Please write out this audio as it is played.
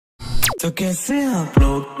Siento que sea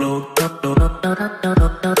flow, flow, flow,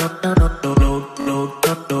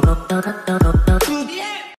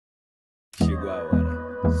 Chegou a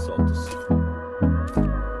hora, solta o som.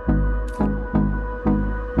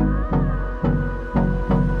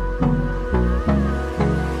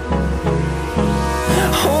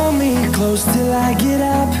 Hold me close till I get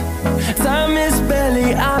up. Time is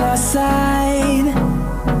barely on our side.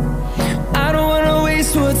 I don't wanna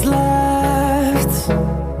waste what's left.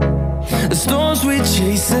 The storms we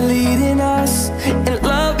chase are leading us, and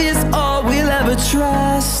love is all we'll ever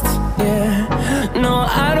trust. Yeah, no,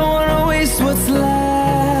 I don't wanna waste what's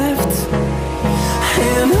left.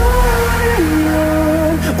 And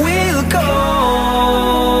on we'll go,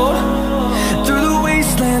 through the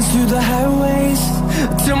wastelands, through the highways,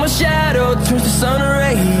 till my shadow turns to sun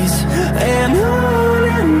rays. And on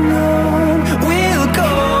we'll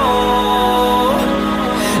go,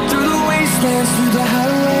 through the wastelands, through the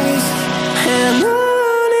highways, and on.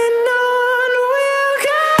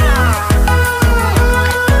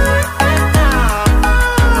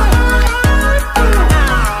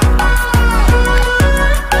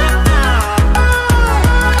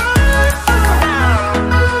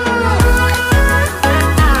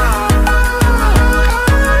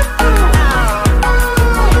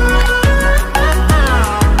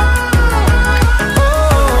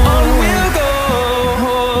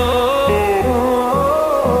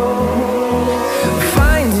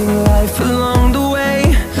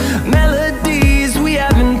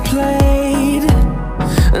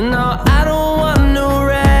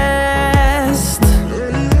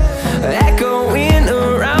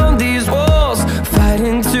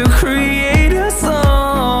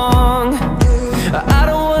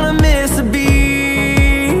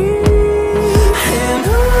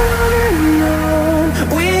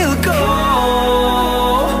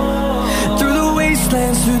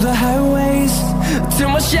 Through the highways, till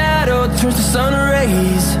my shadow turns to sun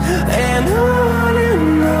rays. And on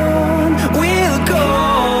we'll go,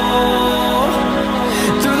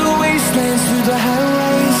 through the wastelands, through the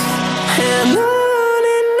highways, and on.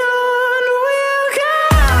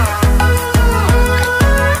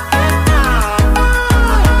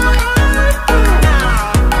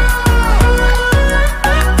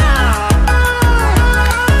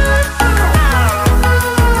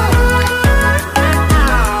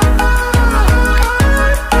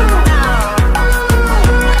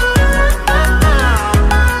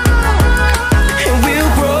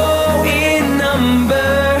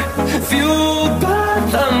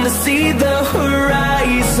 See the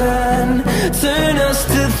horizon turn us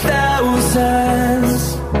to thousands,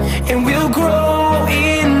 and we'll grow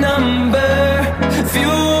in number,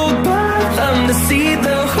 fueled by them to see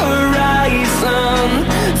the horizon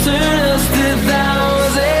turn us to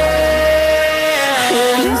thousands.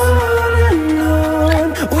 And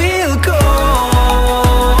on we'll go,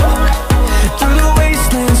 through the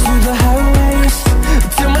wastelands, through the highways,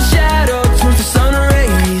 till my shadow turns to sun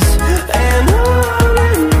rays. And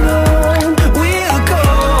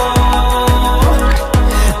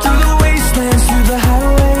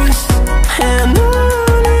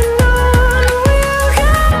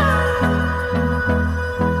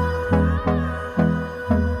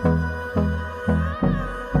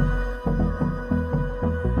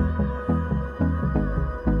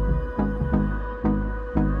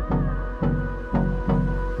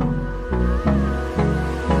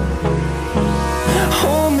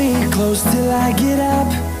close till I get up.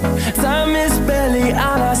 Time is barely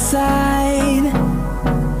on our side.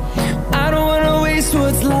 I don't wanna waste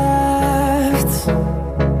what's left.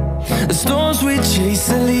 The storms we chase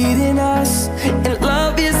are leading us, and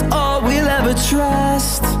love is all we'll ever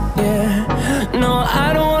trust. Yeah, no,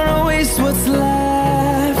 I don't wanna waste what's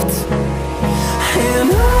left. And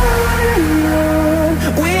on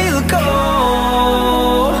we'll go,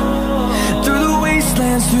 through the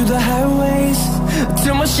wastelands, through the highways,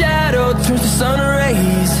 till my shadow turns to sun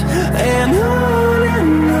rays. And on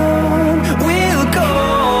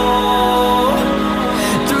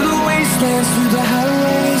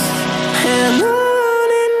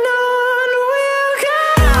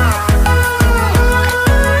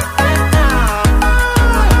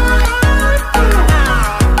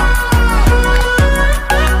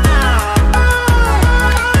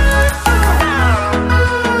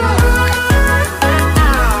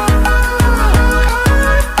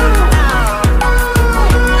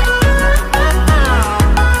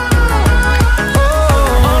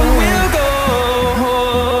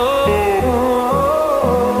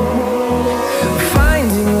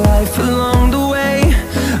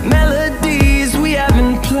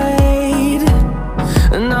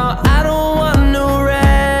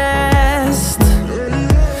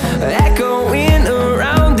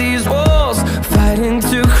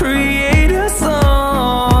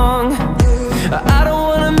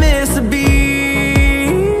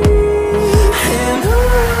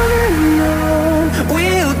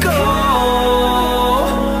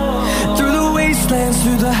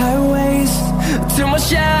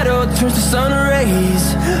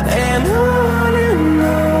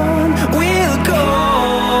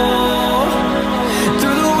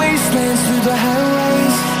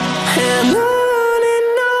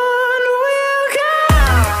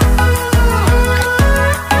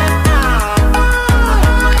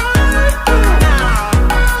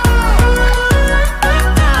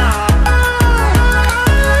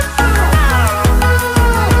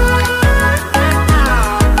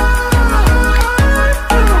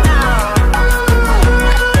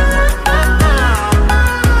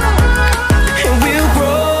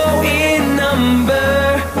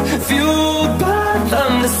fueled by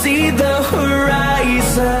them to see the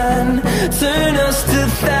horizon, turn us to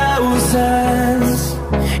thousands,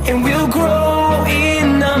 and we'll grow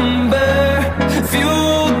in number.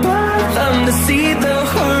 Fueled by them to see the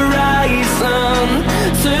horizon,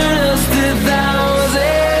 turn us to thousands,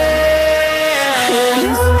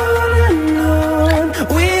 and on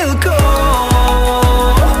we'll go,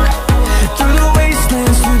 through the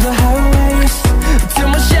wastelands, through the highways, till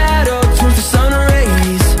my shadow turns to sun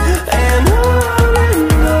rays. And on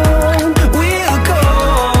we'll go,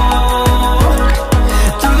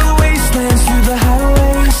 through the wastelands, through the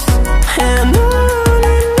highways, and on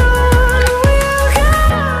we'll go.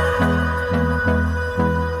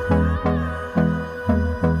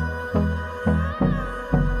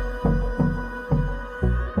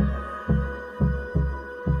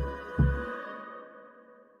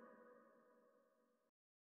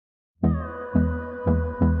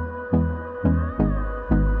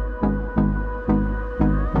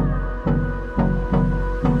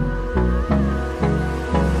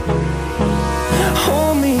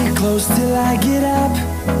 Hold me close till I get up.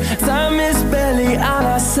 Time is barely on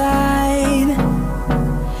our side.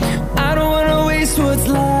 I don't wanna waste what's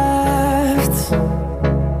left.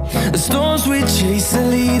 The storms we chase are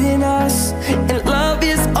leading us, and love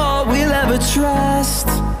is all we'll ever trust.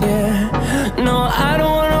 Yeah, no, I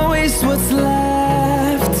don't wanna waste what's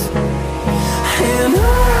left. And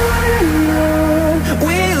on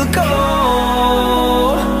we'll go,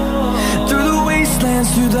 through the wastelands,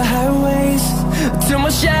 through the highways, till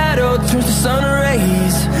my shadow turns to sun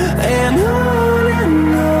rays. And on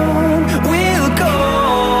we'll go,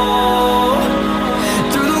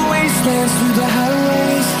 through the wastelands, through the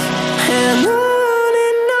highways, and on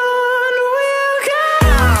we'll go.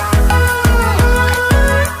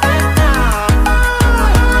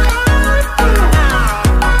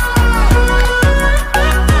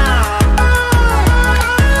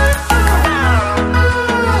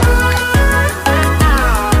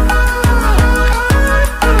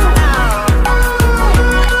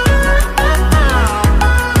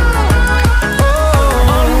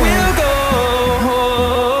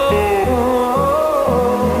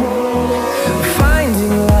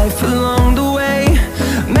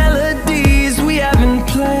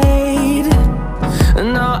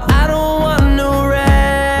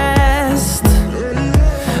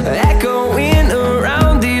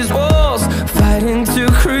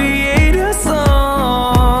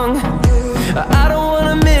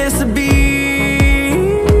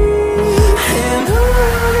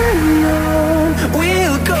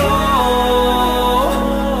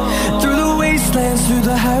 Through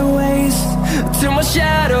the highways, till my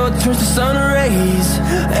shadow turns to sun rays.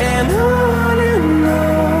 And on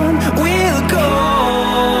we'll go,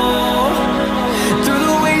 through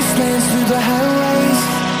the wastelands, through the highways,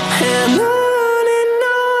 and on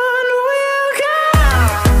we'll go.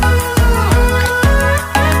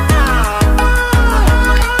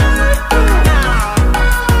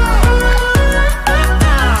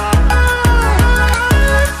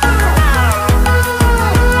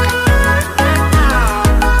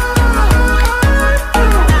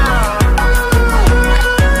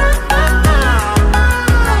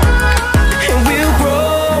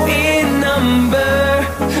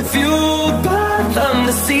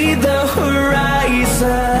 See the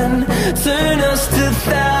horizon, turn us to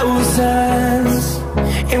thousands.